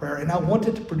God in prayer. And I want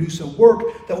it to produce a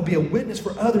work that will be a witness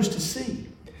for others to see.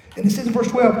 And it says in verse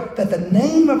 12, that the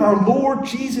name of our Lord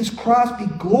Jesus Christ be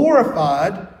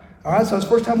glorified. All right, so it's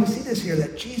the first time we see this here,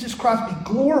 that Jesus Christ be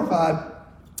glorified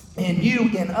in you,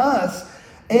 in us,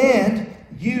 and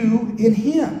you in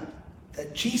Him.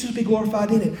 That Jesus be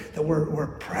glorified in it, that we're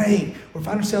praying, we're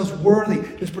finding ourselves worthy,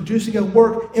 just producing a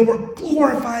work, and we're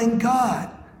glorifying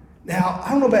God. Now, I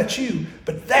don't know about you,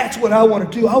 but that's what I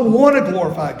want to do. I want to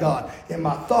glorify God in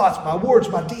my thoughts, my words,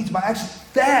 my deeds, my actions.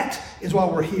 That is why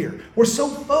we're here. We're so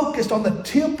focused on the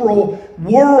temporal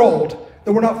world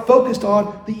that we're not focused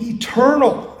on the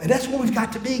eternal. And that's what we've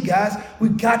got to be, guys.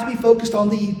 We've got to be focused on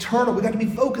the eternal. We've got to be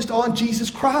focused on Jesus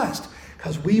Christ.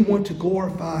 Because we want to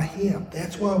glorify Him.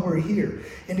 That's why we're here.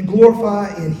 And to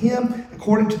glorify in Him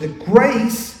according to the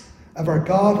grace of our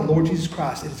God and Lord Jesus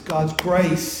Christ. It is God's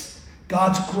grace.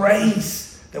 God's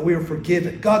grace that we are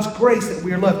forgiven. God's grace that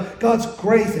we are loved. God's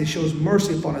grace that He shows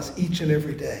mercy upon us each and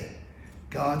every day.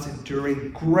 God's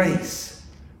enduring grace.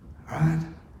 All right?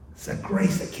 It's a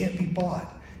grace that can't be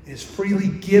bought. It is freely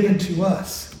given to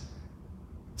us.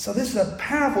 So this is a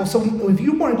powerful, so if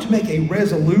you wanted to make a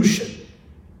resolution,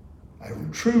 a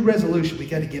true resolution, we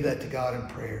got to give that to God in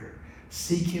prayer.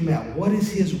 Seek Him out. What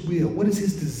is His will? What is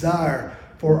His desire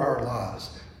for our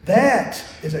lives? That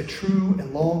is a true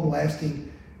and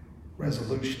long-lasting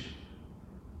resolution.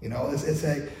 You know, it's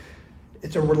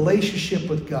a relationship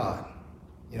with God.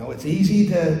 You know, it's easy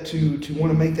to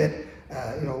want to make that.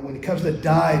 When it comes to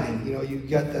dieting, you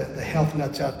got the health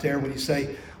nuts out there when you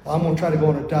say, "Well, I'm going to try to go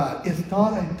on a diet." It's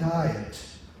not a diet.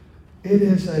 It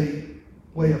is a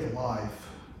way of life.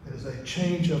 It is a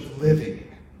change of living.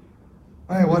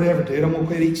 All right, whatever, dude. I'm going to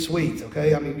quit eating sweets,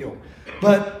 okay?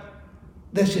 But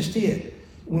that's just it.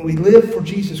 When we live for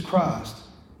Jesus Christ,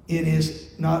 it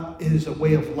is a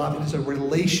way of life. It is a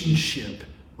relationship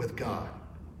with God.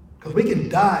 Because we can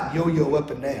diet and yo-yo up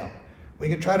and down. We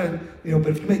can try to, but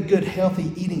if you make good,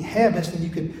 healthy eating habits, then you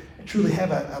can truly have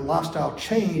a lifestyle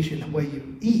change in the way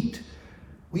you eat.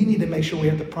 We need to make sure we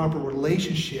have the proper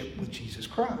relationship with Jesus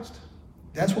Christ.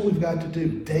 That's what we've got to do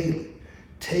daily.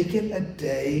 Take it a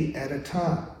day at a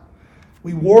time.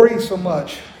 We worry so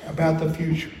much about the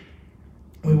future.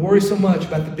 We worry so much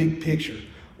about the big picture.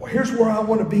 Well, here's where I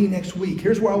want to be next week.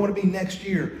 Here's where I want to be next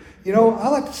year. I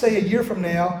like to say a year from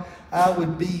now, I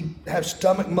would have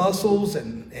stomach muscles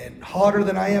and hotter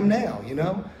than I am now,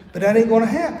 But that ain't going to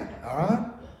happen, all right?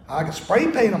 I can spray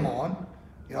paint them on,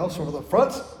 so for the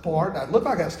front part, I look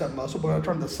like I got stomach muscle, but when I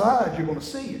turn to the sides, you're going to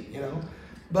see it,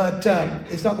 But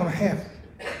it's not going to happen.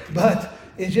 But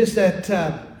it's just that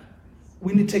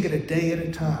we need to take it a day at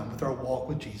a time with our walk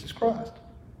with Jesus Christ.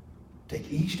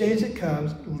 Take each day as it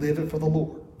comes, live it for the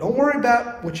Lord. Don't worry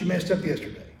about what you messed up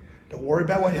yesterday. Don't worry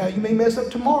about how you may mess up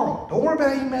tomorrow. Don't worry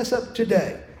about how you mess up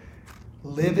today.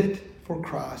 Live it for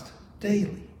Christ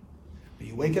daily. When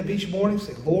you wake up each morning,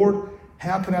 say, "Lord,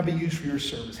 how can I be used for your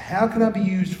service? How can I be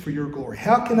used for your glory?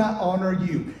 How can I honor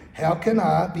you? How can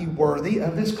I be worthy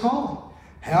of this calling?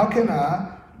 How can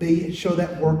I show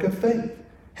that work of faith?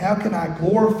 How can I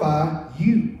glorify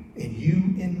you and you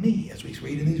in me?" As we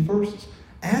read in these verses.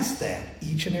 Ask that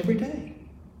each and every day.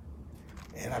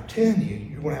 And I'm telling you,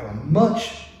 you're going to have a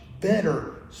much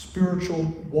better spiritual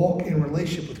walk in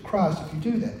relationship with Christ if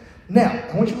you do that. Now,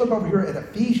 I want you to look over here at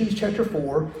Ephesians chapter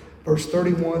 4, verse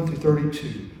 31 through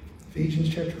 32. Ephesians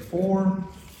chapter 4,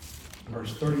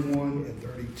 verse 31 and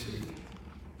 32.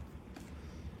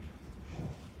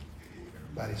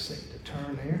 Everybody's safe to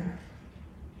turn there.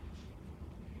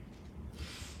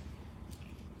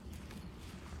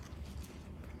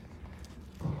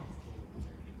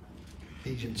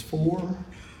 Ephesians 4,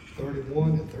 31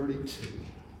 and 32.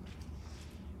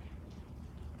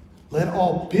 Let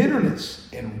all bitterness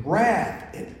and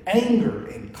wrath and anger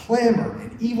and clamor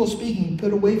and evil speaking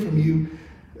put away from you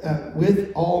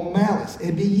with all malice.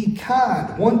 And be ye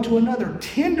kind one to another,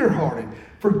 tenderhearted,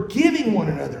 forgiving one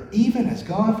another, even as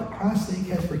God, for Christ's sake,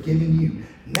 has forgiven you.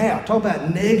 Now, talk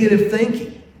about negative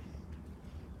thinking.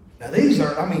 Now, these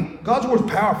are, God's word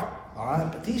is powerful, all right?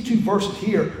 But these two verses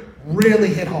here really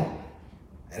hit home.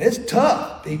 And it's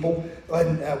tough, people.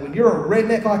 When you're a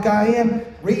redneck like I am,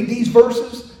 read these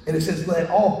verses, and it says, let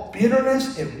all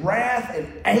bitterness and wrath and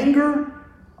anger,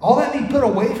 all that be put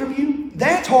away from you.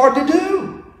 That's hard to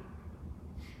do.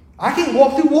 I can't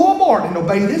walk through Walmart and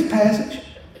obey this passage.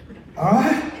 All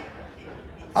right?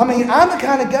 I'm the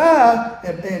kind of guy,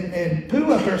 and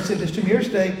Pooh up there said this to me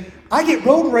yesterday, I get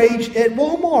road rage at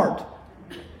Walmart.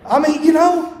 I'm trying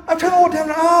to walk down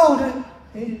the aisle.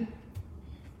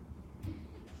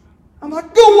 I'm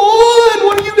like, go on,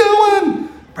 what are you doing?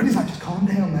 Brandy's like, just calm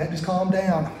down, Matt, just calm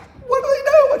down. I'm like, what are they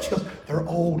doing? She goes, they're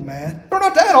old, Matt. They're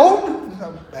not that old.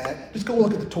 Matt, just go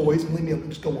look at the toys and leave me alone,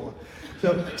 just go on.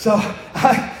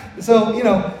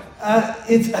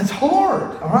 It's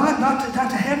hard, all right, not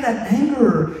to have that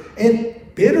anger and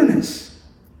bitterness.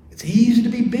 It's easy to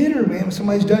be bitter, man, when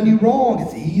somebody's done you wrong.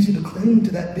 It's easy to cling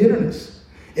to that bitterness.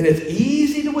 And it's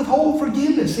easy to withhold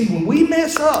forgiveness. See, when we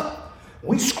mess up,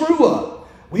 we screw up,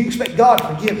 we expect God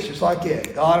to forgive us, just like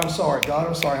that. God, I'm sorry.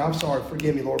 I'm sorry.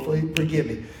 Forgive me, Lord. Please forgive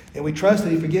me. And we trust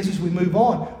that He forgives us. We move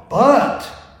on. But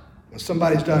when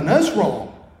somebody's done us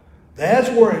wrong, that's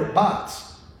where it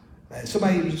bites. And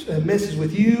somebody messes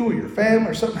with you or your family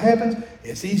or something happens,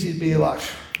 it's easy to be like,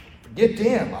 forget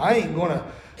them. I ain't going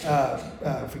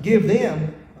to forgive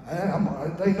them.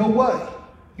 There ain't no way.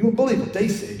 You won't believe what they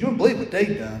said. You won't believe what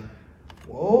they done.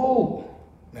 Whoa.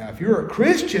 Now, if you're a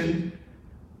Christian,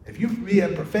 if you be a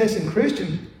professing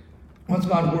Christian, once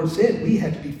God's word said, we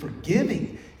have to be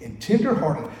forgiving and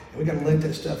tenderhearted, and we got to let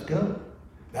that stuff go.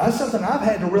 Now, that's something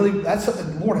that's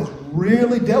something the Lord has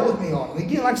really dealt with me on. And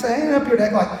again, like I say, I ain't up here to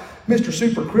act like Mr.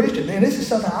 Super Christian. Man, this is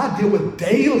something I deal with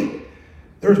daily.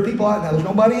 There's people out now, there's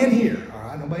nobody in here, all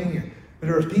right, nobody in here. But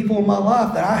there's people in my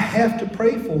life that I have to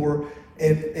pray for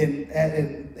and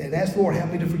ask the Lord,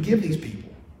 help me to forgive these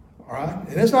people. All right?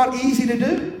 And it's not easy to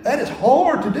do. That is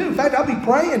hard to do. In fact, I'll be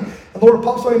praying, and the Lord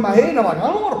pops something in my head, and I'm like, I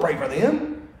don't want to pray for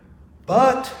them.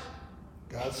 But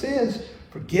God says,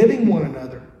 forgiving one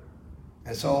another.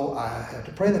 And so I have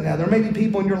to pray that. Now, there may be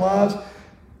people in your lives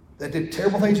that did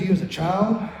terrible things to you as a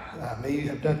child, may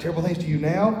have done terrible things to you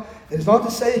now. And it's not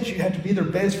to say that you have to be their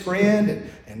best friend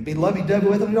and be lovey-dovey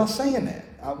with them. I'm not saying that.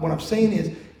 What I'm saying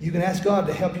is, you can ask God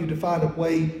to help you to find a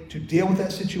way to deal with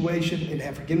that situation and to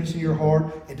have forgiveness in your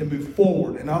heart and to move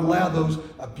forward and not allow those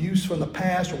abuse from the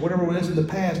past or whatever it is in the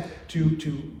past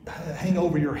to hang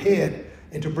over your head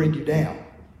and to bring you down.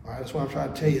 All right, that's what I'm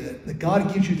trying to tell you, that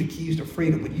God gives you the keys to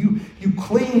freedom. When you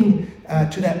cling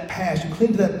to that past, you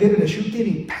cling to that bitterness, you're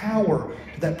giving power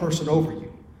to that person over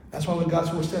you. That's why when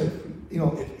God's word says,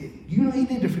 if you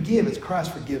need to forgive as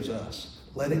Christ forgives us.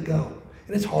 Let it go.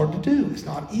 And it's hard to do. It's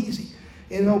not easy.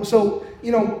 My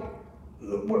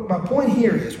point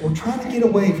here is we're trying to get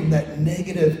away from that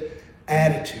negative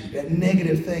attitude, that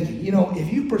negative thinking.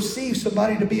 If you perceive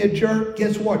somebody to be a jerk,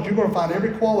 guess what? You're going to find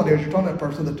every quality as you're talking to that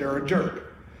person that they're a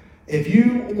jerk. If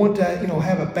you want to,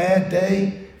 have a bad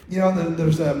day,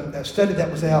 there's a study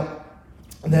that was out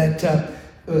that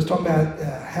was talking about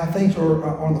how things are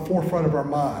on the forefront of our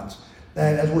minds.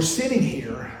 That as we're sitting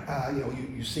here,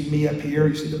 you see me up here,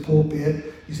 you see the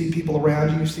pulpit, you see people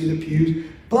around you, you see the pews,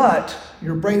 but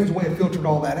your brain has a way of filtering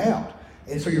all that out.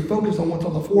 And so you're focused on what's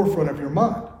on the forefront of your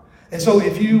mind. And so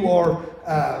if you are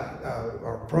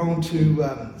prone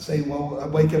to say, well, I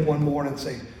wake up one morning and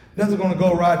say, nothing's going to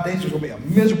go right, today's just going to be a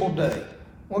miserable day.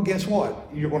 Well, guess what?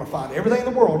 You're going to find everything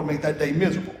in the world to make that day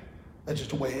miserable. That's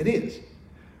just the way it is.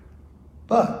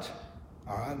 But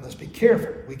all right, let's be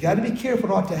careful. We got to be careful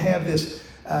not to have this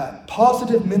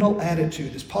positive mental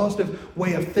attitude, this positive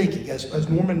way of thinking, as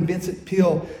Norman Vincent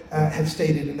Peale had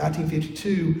stated in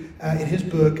 1952 in his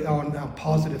book on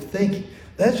positive thinking.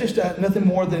 That's just nothing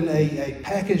more than a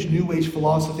packaged New Age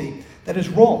philosophy that is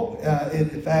wrong.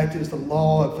 In fact, it is the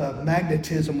law of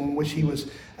magnetism in which he was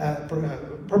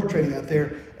perpetrating out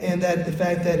there, and that the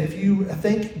fact that if you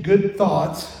think good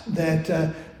thoughts,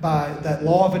 that by that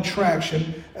law of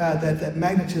attraction, that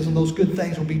magnetism, those good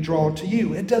things will be drawn to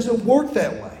you. It doesn't work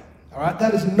that way. All right,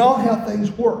 that is not how things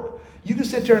work. You can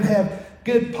sit there and have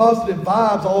good positive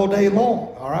vibes all day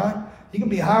long. All right, you can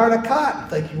be higher than a kite and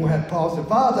think you're going to have positive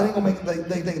vibes. That ain't going to make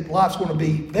they think life's going to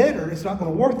be better. It's not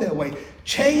going to work that way.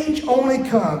 Change only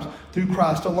comes through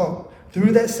Christ alone,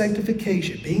 through that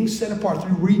sanctification, being set apart,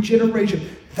 through regeneration.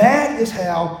 That is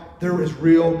how there is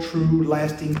real, true,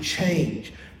 lasting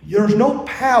change. There's no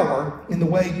power in the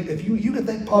way, if you can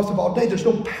think positive all day, there's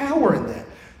no power in that.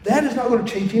 That is not going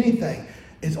to change anything.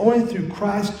 It's only through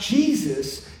Christ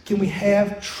Jesus can we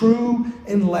have true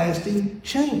and lasting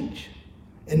change.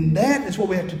 And that is what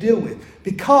we have to deal with,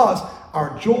 because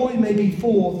our joy may be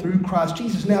full through Christ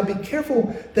Jesus. Now, be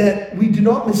careful that we do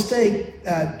not mistake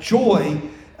joy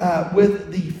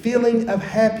with the feeling of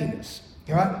happiness.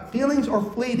 All right? Feelings are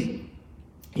fleeting.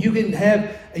 You can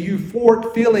have a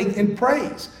euphoric feeling in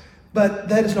praise, but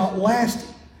that is not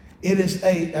lasting. It is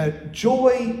a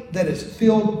joy that is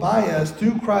filled by us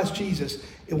through Christ Jesus.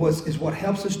 Is what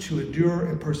helps us to endure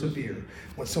and persevere.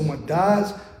 When someone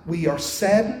dies, we are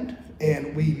saddened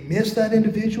and we miss that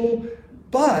individual,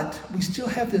 but we still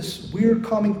have this weird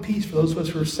calming peace for those of us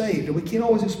who are saved. And we can't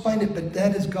always explain it, but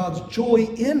that is God's joy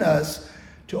in us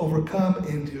to overcome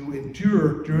and to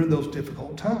endure during those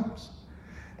difficult times.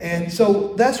 And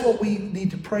so that's what we need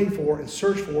to pray for and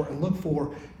search for and look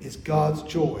for, is God's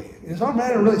joy. And it's not a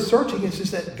matter of really searching, it's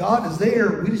just that God is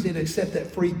there. We just need to accept that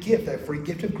free gift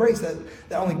of grace that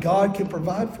only God can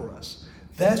provide for us.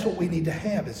 That's what we need to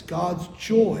have, is God's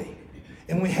joy.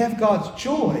 And when we have God's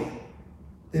joy,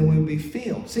 then we will be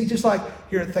filled. See, just like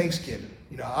here at Thanksgiving,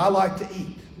 I like to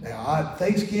eat. Now,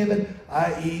 Thanksgiving,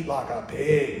 I eat like a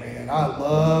pig, man. I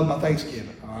love my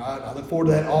Thanksgiving, all right? I look forward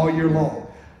to that all year long.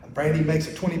 Brandy makes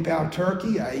a 20-pound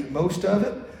turkey. I eat most of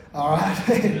it. All right,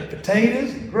 and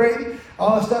potatoes and gravy,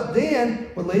 all that stuff. Then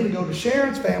we leave and go to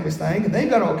Sharon's family's thing, and they've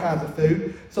got all kinds of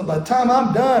food. So by the time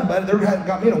I'm done, but they're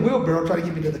got me in a wheelbarrow trying to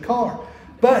get me to the car.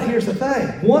 But here's the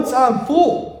thing: once I'm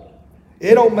full,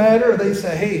 it don't matter if they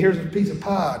say, "Hey, here's a piece of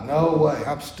pie." No way,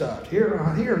 I'm stuffed.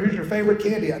 Here's your favorite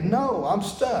candy. No, I'm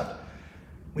stuffed.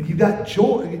 When you got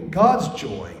joy, God's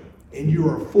joy, and you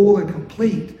are full and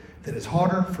complete, then it's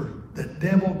harder for the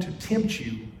devil to tempt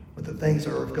you with the things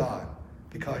that are of God,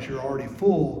 because you're already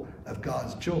full of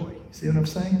God's joy. See what I'm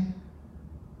saying?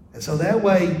 And so that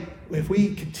way, if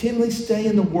we continually stay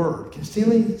in the Word,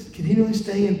 continually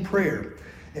stay in prayer,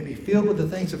 and be filled with the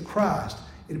things of Christ,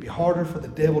 it'll be harder for the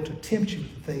devil to tempt you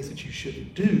with the things that you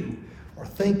shouldn't do or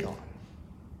think on.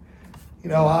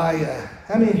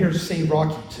 How many in here have seen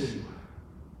Rocky 2?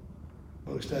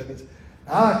 Most of you.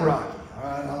 I like Rocky. All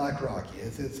right, I like Rocky.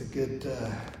 It's a good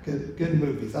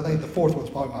movie. I think the fourth one's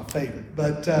probably my favorite.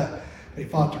 But he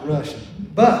fought the Russian.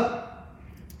 But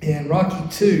in Rocky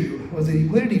 2,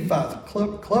 who did he fight?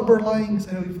 Clubber Lang? Is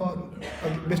that who he fought?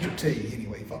 Mr. T.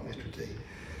 Anyway, he fought Mr. T.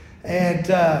 And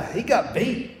he got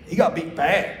beat. He got beat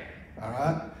bad. All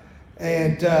right.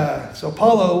 And so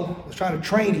Apollo was trying to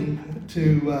train him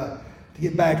to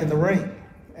get back in the ring.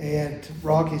 And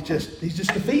Rocky's he's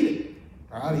just defeated.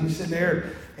 All right. He's sitting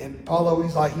there. And Apollo,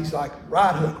 he's like,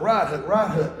 right hook.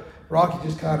 Rocky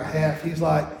just kind of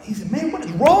he said, man, what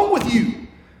is wrong with you?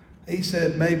 He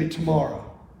said, maybe tomorrow.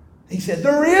 He said,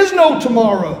 there is no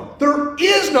tomorrow. There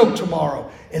is no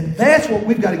tomorrow. And that's what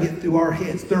we've got to get through our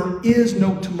heads. There is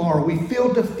no tomorrow. We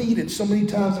feel defeated so many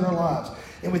times in our lives.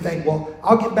 And we think, well,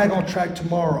 I'll get back on track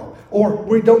tomorrow. Or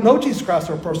we don't know Jesus Christ,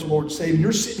 our personal Lord and Savior.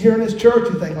 You're sitting here in this church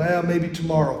and think, well, maybe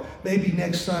tomorrow, maybe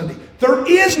next Sunday. There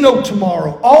is no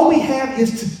tomorrow. All we have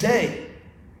is today.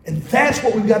 And that's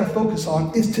what we've got to focus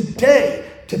on, is today.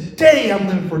 Today I'm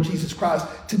living for Jesus Christ.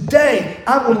 Today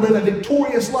I will live a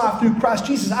victorious life through Christ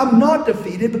Jesus. I'm not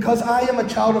defeated because I am a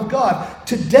child of God.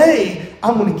 Today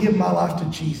I'm going to give my life to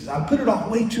Jesus. I put it off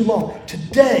way too long.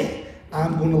 Today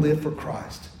I'm going to live for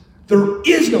Christ. There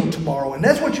is no tomorrow. And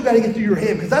that's what you got to get through your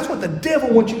head, because that's what the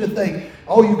devil wants you to think.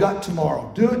 Oh, you got tomorrow.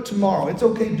 Do it tomorrow. It's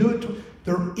okay. Do it.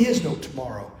 There is no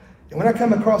tomorrow. And when I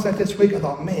come across that this week, I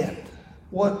thought, man,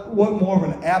 what more of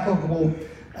an applicable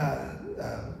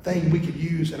thing we could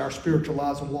use in our spiritual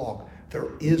lives and walk. There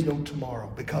is no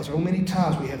tomorrow, because so many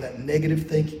times we have that negative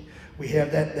thinking. We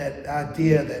have that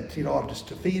idea that, I'm just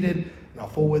defeated and I'll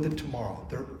fall with it tomorrow.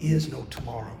 There is no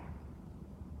tomorrow.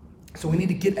 So we need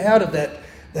to get out of that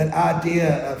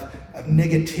idea of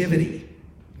negativity.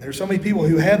 There's so many people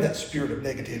who have that spirit of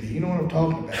negativity. You know what I'm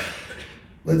talking about.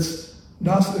 It's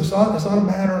not a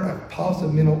matter of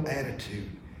positive mental attitude.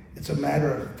 It's a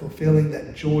matter of fulfilling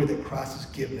that joy that Christ has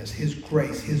given us, His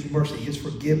grace, His mercy, His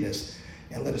forgiveness.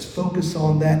 And let us focus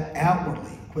on that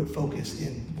outwardly. Quit focus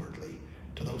inwardly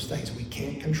to those things we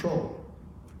can't control.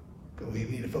 But we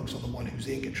need to focus on the one who's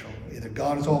in control. Either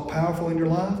God is all powerful in your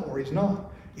life or He's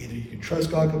not. Either you can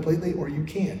trust God completely or you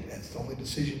can't. That's the only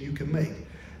decision you can make.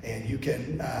 And you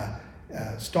can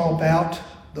stomp out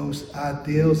those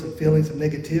ideals and feelings of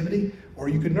negativity, or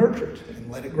you can nurture it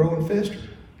and let it grow and fester.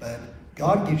 But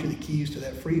God gives you the keys to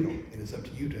that freedom, and it's up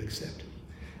to you to accept it.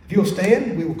 If you'll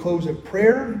stand, we will close in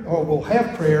prayer, or we'll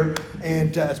have prayer,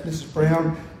 and as Mrs.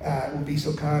 Brown will be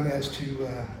so kind as to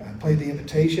play the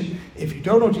invitation. If you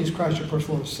don't know Jesus Christ, your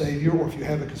personal Lord and Savior, or if you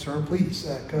have a concern, please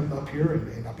come up here,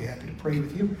 and I'll be happy to pray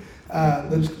with you.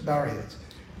 Let us bow our heads.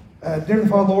 Dear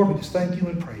Father, Lord, we just thank you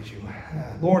and praise you.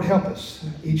 Lord, help us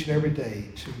each and every day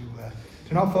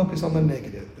to not focus on the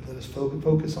negative, but let us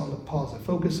focus on the positive.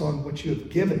 Focus on what you have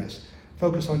given us.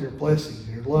 Focus on your blessings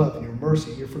and your love and your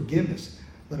mercy and your forgiveness.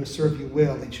 Let us serve you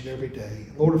well each and every day.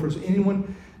 Lord, if there's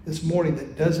anyone this morning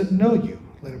that doesn't know you,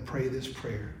 let him pray this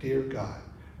prayer. Dear God,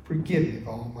 forgive me of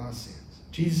all my sins.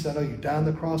 Jesus, I know you died on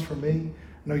the cross for me.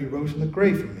 I know you rose from the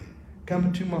grave for me. Come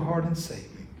into my heart and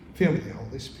save me. Fill me with the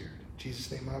Holy Spirit. In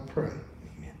Jesus' name I pray.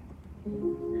 Amen.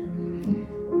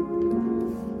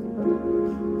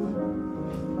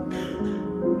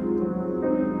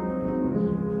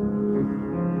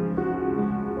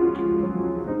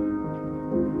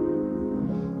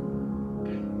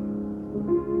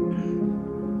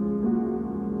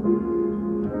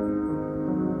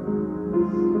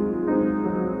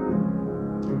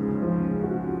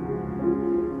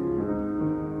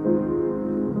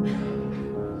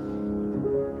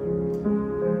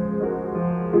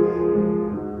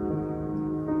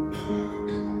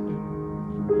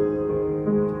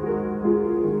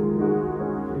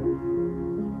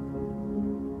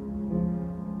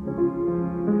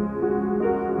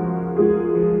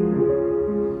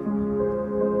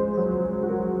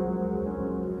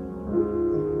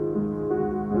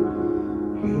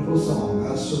 Song,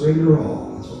 I surrender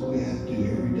all. That's what we have to do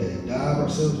every day. Die of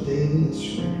ourselves daily and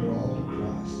surrender all to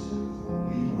Christ.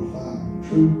 We will find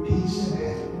true peace and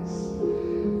happiness.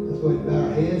 Let's go ahead and bow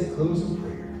our heads and close in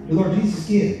prayer. Dear Lord Jesus,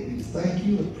 again, we just thank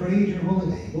you and praise your holy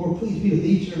name. Lord, please be with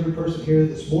each and every person here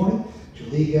this morning. To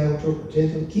lead, guide, and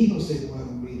protect them. Keep us safe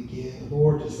when we meet again. And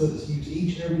Lord, just let us use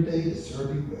each and every day to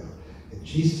serve you well. In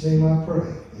Jesus' name I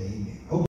pray. Amen.